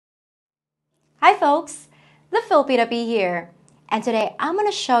Hi folks, TheFilipinaPea here, and today I'm going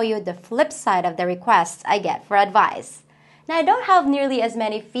to show you the flip side of the requests I get for advice. Now I don't have nearly as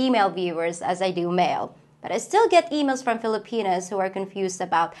many female viewers as I do male, but I still get emails from Filipinas who are confused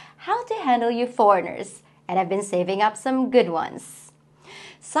about how to handle you foreigners, and I've been saving up some good ones.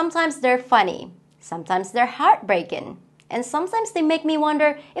 Sometimes they're funny, sometimes they're heartbreaking, and sometimes they make me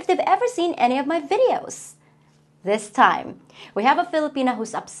wonder if they've ever seen any of my videos. This time, we have a Filipina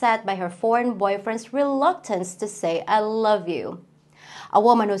who's upset by her foreign boyfriend's reluctance to say I love you. A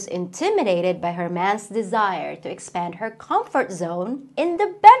woman who's intimidated by her man's desire to expand her comfort zone in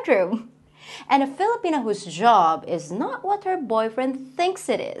the bedroom. And a Filipina whose job is not what her boyfriend thinks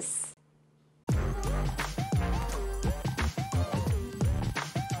it is.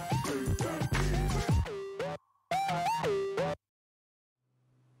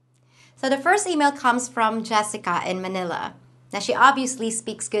 So the first email comes from Jessica in Manila. Now she obviously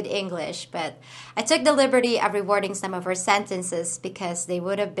speaks good English, but I took the liberty of rewording some of her sentences because they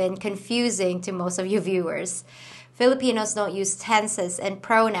would have been confusing to most of you viewers. Filipinos don't use tenses and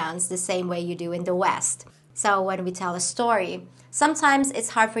pronouns the same way you do in the West. So when we tell a story, sometimes it's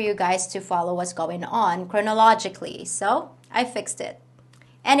hard for you guys to follow what's going on chronologically. So I fixed it.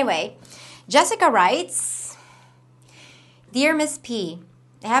 Anyway, Jessica writes, Dear Miss P,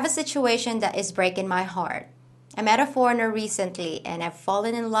 I have a situation that is breaking my heart. I met a foreigner recently and I've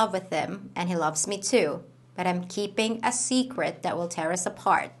fallen in love with him and he loves me too, but I'm keeping a secret that will tear us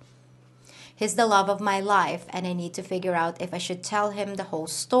apart. He's the love of my life and I need to figure out if I should tell him the whole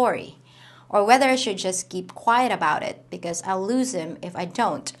story or whether I should just keep quiet about it because I'll lose him if I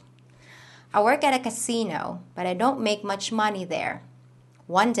don't. I work at a casino, but I don't make much money there.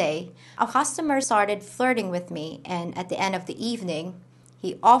 One day, a customer started flirting with me and at the end of the evening,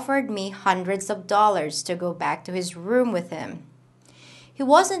 he offered me hundreds of dollars to go back to his room with him. He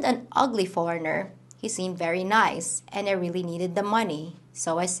wasn't an ugly foreigner. He seemed very nice, and I really needed the money,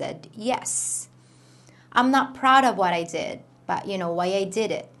 so I said yes. I'm not proud of what I did, but you know why I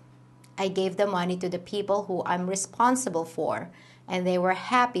did it. I gave the money to the people who I'm responsible for, and they were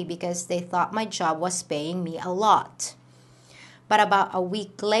happy because they thought my job was paying me a lot. But about a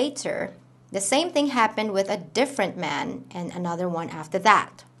week later, the same thing happened with a different man and another one after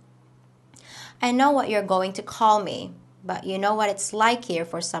that. I know what you're going to call me, but you know what it's like here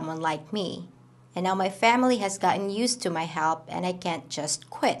for someone like me. And now my family has gotten used to my help and I can't just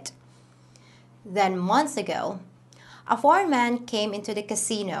quit. Then months ago, a foreign man came into the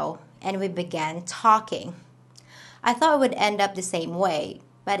casino and we began talking. I thought it would end up the same way,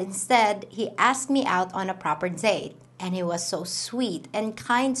 but instead he asked me out on a proper date and he was so sweet and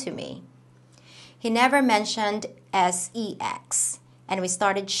kind to me. He never mentioned sex, and we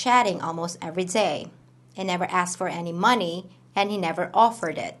started chatting almost every day. He never asked for any money, and he never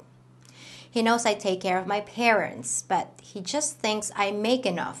offered it. He knows I take care of my parents, but he just thinks I make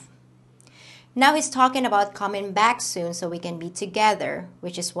enough. Now he's talking about coming back soon so we can be together,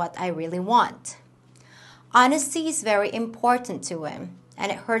 which is what I really want. Honesty is very important to him,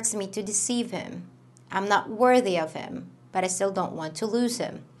 and it hurts me to deceive him. I'm not worthy of him, but I still don't want to lose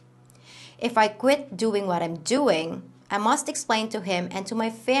him. If I quit doing what I'm doing, I must explain to him and to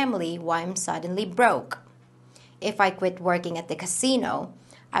my family why I'm suddenly broke. If I quit working at the casino,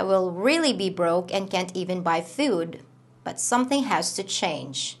 I will really be broke and can't even buy food, but something has to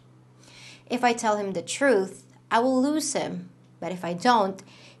change. If I tell him the truth, I will lose him, but if I don't,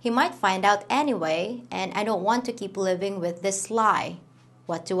 he might find out anyway, and I don't want to keep living with this lie.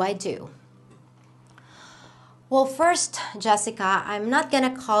 What do I do? Well, first, Jessica, I'm not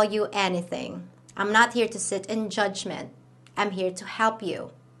gonna call you anything. I'm not here to sit in judgment. I'm here to help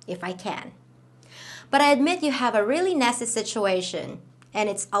you, if I can. But I admit you have a really nasty situation, and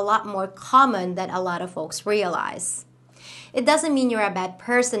it's a lot more common than a lot of folks realize. It doesn't mean you're a bad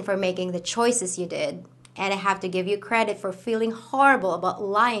person for making the choices you did, and I have to give you credit for feeling horrible about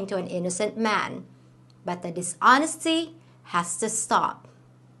lying to an innocent man. But the dishonesty has to stop.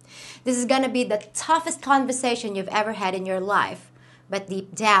 This is going to be the toughest conversation you've ever had in your life, but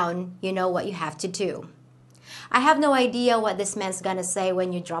deep down, you know what you have to do. I have no idea what this man's going to say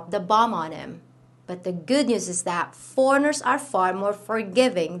when you drop the bomb on him, but the good news is that foreigners are far more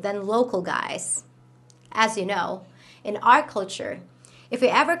forgiving than local guys. As you know, in our culture, if you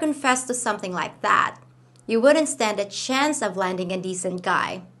ever confess to something like that, you wouldn't stand a chance of landing a decent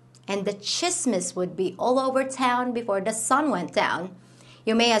guy, and the chismes would be all over town before the sun went down.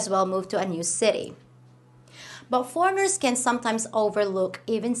 You may as well move to a new city. But foreigners can sometimes overlook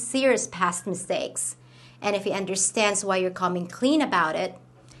even serious past mistakes. And if he understands why you're coming clean about it,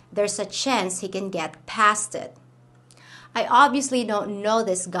 there's a chance he can get past it. I obviously don't know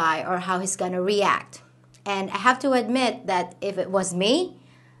this guy or how he's gonna react. And I have to admit that if it was me,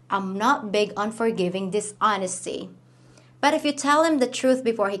 I'm not big on forgiving dishonesty. But if you tell him the truth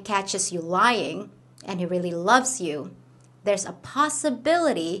before he catches you lying, and he really loves you, there's a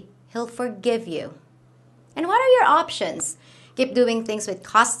possibility he'll forgive you. And what are your options? Keep doing things with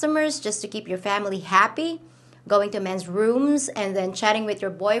customers just to keep your family happy? Going to men's rooms and then chatting with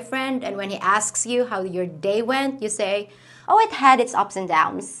your boyfriend, and when he asks you how your day went, you say, "Oh, it had its ups and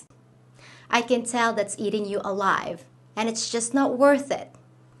downs." I can tell that's eating you alive, and it's just not worth it.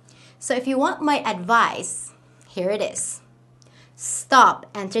 So if you want my advice, here it is. Stop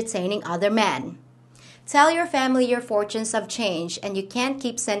entertaining other men. Tell your family your fortunes have changed and you can't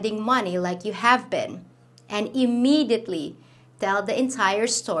keep sending money like you have been. And immediately tell the entire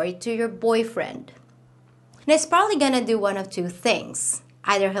story to your boyfriend. And he's probably gonna do one of two things.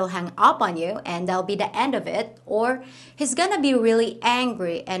 Either he'll hang up on you and that'll be the end of it, or he's gonna be really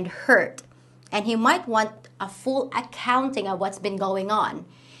angry and hurt. And he might want a full accounting of what's been going on,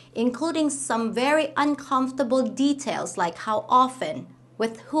 including some very uncomfortable details like how often,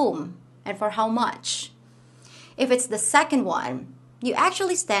 with whom, and for how much. If it's the second one, you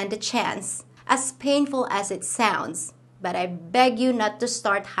actually stand a chance, as painful as it sounds. But I beg you not to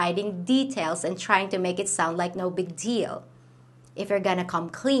start hiding details and trying to make it sound like no big deal. If you're gonna come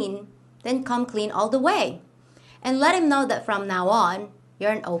clean, then come clean all the way. And let him know that from now on,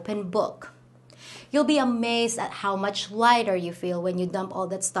 you're an open book. You'll be amazed at how much lighter you feel when you dump all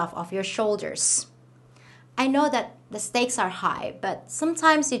that stuff off your shoulders. I know that the stakes are high, but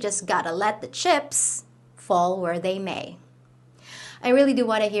sometimes you just gotta let the chips fall where they may. I really do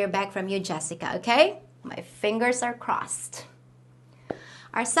want to hear back from you, Jessica, okay? My fingers are crossed.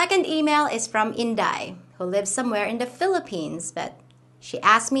 Our second email is from Inday, who lives somewhere in the Philippines, but she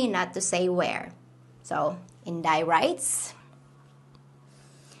asked me not to say where. So, Inday writes,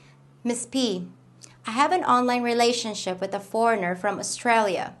 Miss P, I have an online relationship with a foreigner from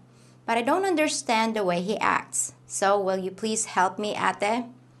Australia, but I don't understand the way he acts. So, will you please help me, ate?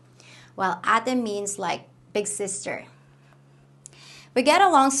 Well, ate means like big sister. We get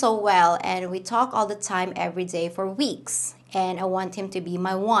along so well and we talk all the time every day for weeks, and I want him to be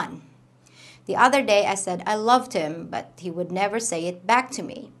my one. The other day I said I loved him, but he would never say it back to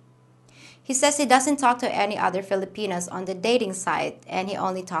me. He says he doesn't talk to any other Filipinas on the dating site and he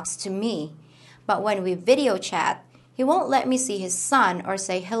only talks to me. But when we video chat, he won't let me see his son or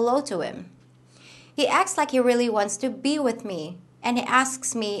say hello to him. He acts like he really wants to be with me, and he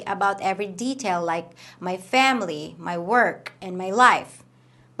asks me about every detail like my family, my work, and my life.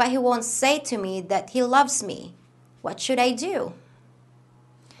 But he won't say to me that he loves me. What should I do?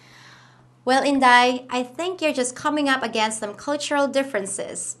 Well, Inday, I think you're just coming up against some cultural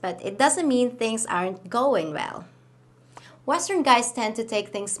differences, but it doesn't mean things aren't going well. Western guys tend to take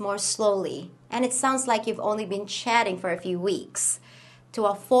things more slowly, and it sounds like you've only been chatting for a few weeks. To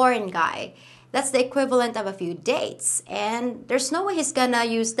a foreign guy, that's the equivalent of a few dates, and there's no way he's gonna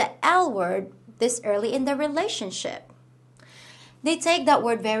use the L word this early in the relationship. They take that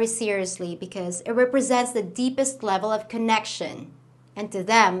word very seriously because it represents the deepest level of connection. And to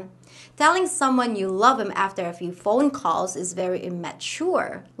them, telling someone you love him after a few phone calls is very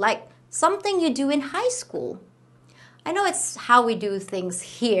immature, like something you do in high school. I know it's how we do things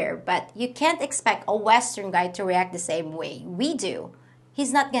here, but you can't expect a Western guy to react the same way we do.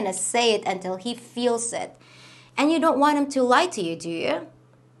 He's not gonna say it until he feels it. And you don't want him to lie to you, do you?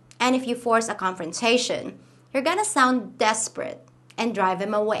 And if you force a confrontation, you're gonna sound desperate and drive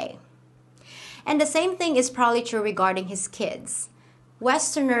him away. And the same thing is probably true regarding his kids.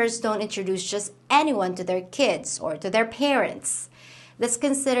 Westerners don't introduce just anyone to their kids or to their parents. That's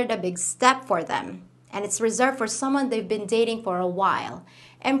considered a big step for them. And it's reserved for someone they've been dating for a while,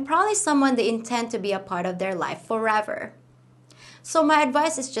 and probably someone they intend to be a part of their life forever. So my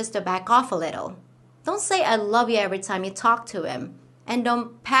advice is just to back off a little. Don't say I love you every time you talk to him, and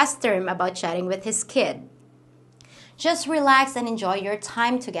don't pester him about chatting with his kid. Just relax and enjoy your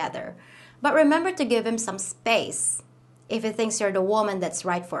time together, but remember to give him some space. If he thinks you're the woman that's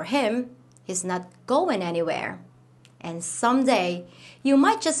right for him, he's not going anywhere. And someday, you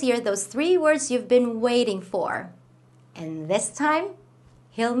might just hear those 3 words you've been waiting for. And this time,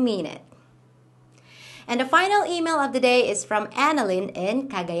 he'll mean it. And the final email of the day is from Annalyn in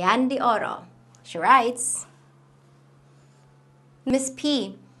Cagayan de Oro. She writes, Miss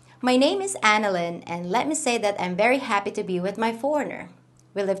P, my name is Annalyn, and let me say that I'm very happy to be with my foreigner.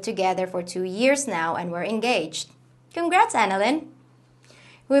 We live together for 2 years now and we're engaged. Congrats, Annalyn.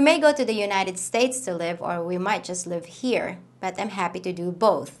 We may go to the United States to live, or we might just live here, but I'm happy to do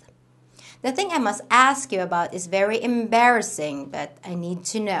both. The thing I must ask you about is very embarrassing, but I need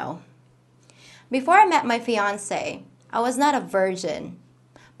to know. Before I met my fiance, I was not a virgin,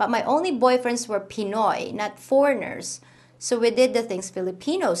 but my only boyfriends were Pinoy, not foreigners, so we did the things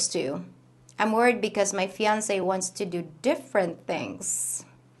Filipinos do. I'm worried because my fiance wants to do different things.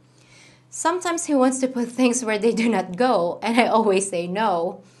 Sometimes he wants to put things where they do not go, and I always say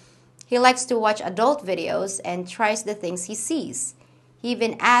no. He likes to watch adult videos and tries the things he sees. He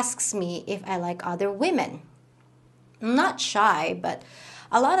even asks me if I like other women. I'm not shy, but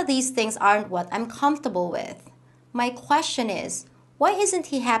a lot of these things aren't what I'm comfortable with. My question is, why isn't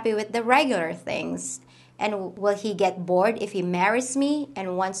he happy with the regular things? And will he get bored if he marries me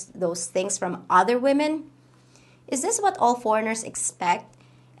and wants those things from other women? Is this what all foreigners expect?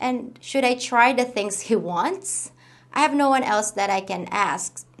 And should I try the things he wants? I have no one else that I can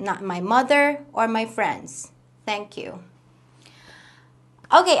ask, not my mother or my friends. Thank you.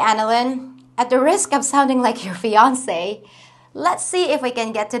 Okay, Annalyn, at the risk of sounding like your fiance, let's see if we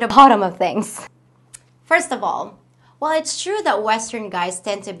can get to the bottom of things. First of all, while it's true that Western guys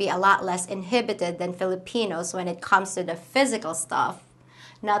tend to be a lot less inhibited than Filipinos when it comes to the physical stuff,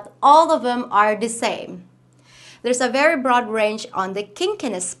 not all of them are the same. There's a very broad range on the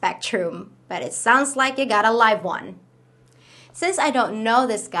kinkiness spectrum, but it sounds like you got a live one. Since I don't know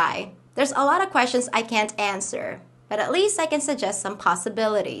this guy, there's a lot of questions I can't answer, but at least I can suggest some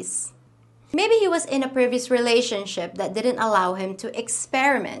possibilities. Maybe he was in a previous relationship that didn't allow him to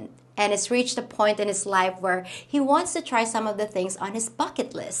experiment, and it's reached a point in his life where he wants to try some of the things on his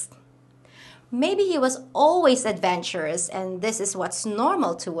bucket list. Maybe he was always adventurous and this is what's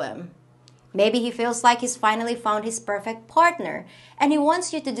normal to him. Maybe he feels like he's finally found his perfect partner and he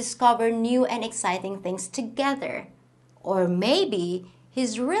wants you to discover new and exciting things together. Or maybe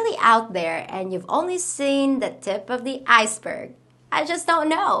he's really out there and you've only seen the tip of the iceberg. I just don't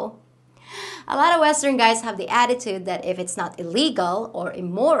know. A lot of Western guys have the attitude that if it's not illegal or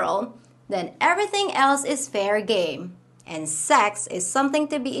immoral, then everything else is fair game, and sex is something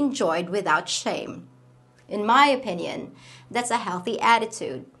to be enjoyed without shame. In my opinion, that's a healthy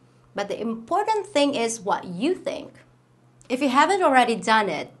attitude, but the important thing is what you think. If you haven't already done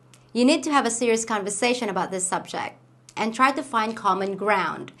it, you need to have a serious conversation about this subject and try to find common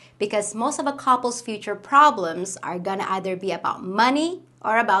ground because most of a couple's future problems are gonna either be about money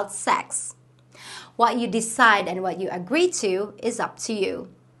or about sex. What you decide and what you agree to is up to you.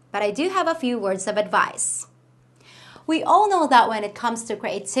 But I do have a few words of advice. We all know that when it comes to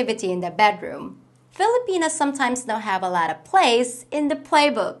creativity in the bedroom, Filipinas sometimes don't have a lot of plays in the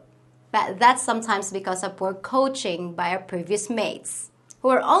playbook. But that's sometimes because of poor coaching by our previous mates, who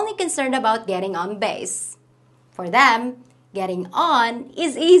are only concerned about getting on base. For them, getting on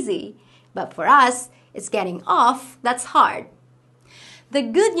is easy, but for us, it's getting off that's hard. The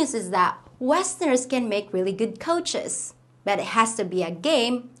good news is that Westerners can make really good coaches, but it has to be a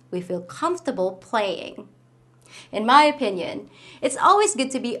game we feel comfortable playing. In my opinion, it's always good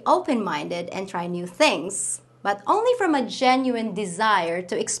to be open-minded and try new things, but only from a genuine desire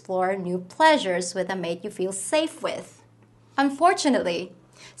to explore new pleasures with a mate you feel safe with. Unfortunately,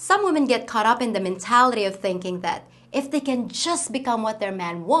 some women get caught up in the mentality of thinking that if they can just become what their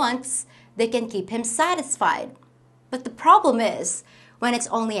man wants, they can keep him satisfied. But the problem is, when it's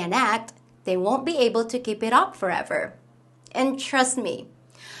only an act, they won't be able to keep it up forever. And trust me,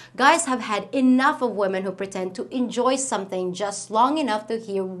 guys have had enough of women who pretend to enjoy something just long enough to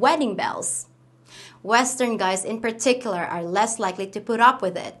hear wedding bells. Western guys in particular are less likely to put up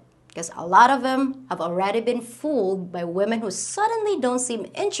with it because a lot of them have already been fooled by women who suddenly don't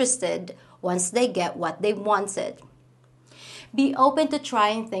seem interested once they get what they wanted. Be open to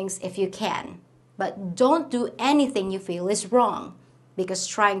trying things if you can, but don't do anything you feel is wrong because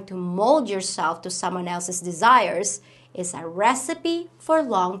trying to mold yourself to someone else's desires is a recipe for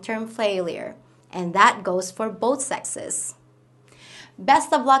long-term failure, and that goes for both sexes.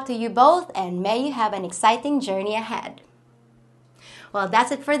 Best of luck to you both, and may you have an exciting journey ahead. Well,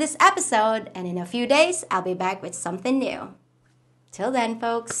 that's it for this episode, and in a few days, I'll be back with something new. Till then,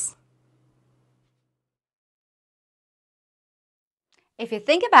 folks. If you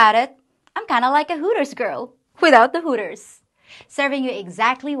think about it, I'm kind of like a Hooters girl without the Hooters, serving you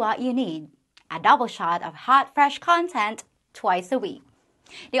exactly what you need. A double shot of hot, fresh content twice a week.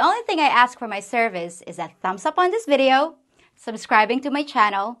 The only thing I ask for my service is a thumbs up on this video, subscribing to my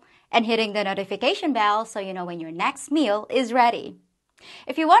channel, and hitting the notification bell so you know when your next meal is ready.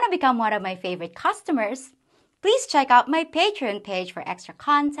 If you want to become one of my favorite customers, please check out my Patreon page for extra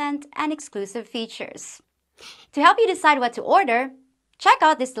content and exclusive features. To help you decide what to order, check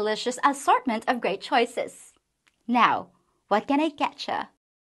out this delicious assortment of great choices. Now, what can I get ya?